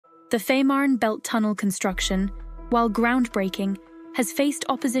The Fehmarn Belt Tunnel construction, while groundbreaking, has faced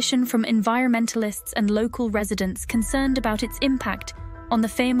opposition from environmentalists and local residents concerned about its impact on the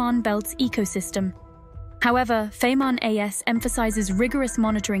Fehmarn Belt's ecosystem. However, Femern A emphasizes rigorous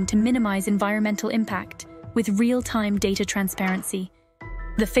monitoring to minimize environmental impact with real-time data transparency.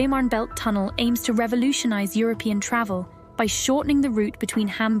 The Fehmarn Belt Tunnel aims to revolutionize European travel by shortening the route between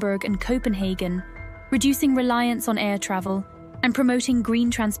Hamburg and Copenhagen, reducing reliance on air travel, and promoting green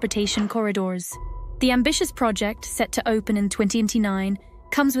transportation corridors. The ambitious project, set to open in 2029,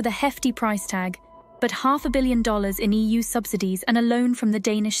 comes with a hefty price tag, but $500 million in EU subsidies and a loan from the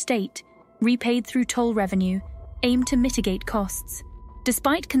Danish state, repaid through toll revenue, aim to mitigate costs.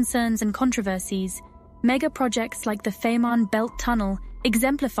 Despite concerns and controversies, mega projects like the Fehmarn Belt Tunnel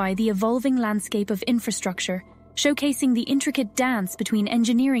exemplify the evolving landscape of infrastructure, showcasing the intricate dance between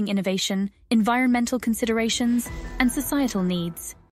engineering innovation, environmental considerations, and societal needs.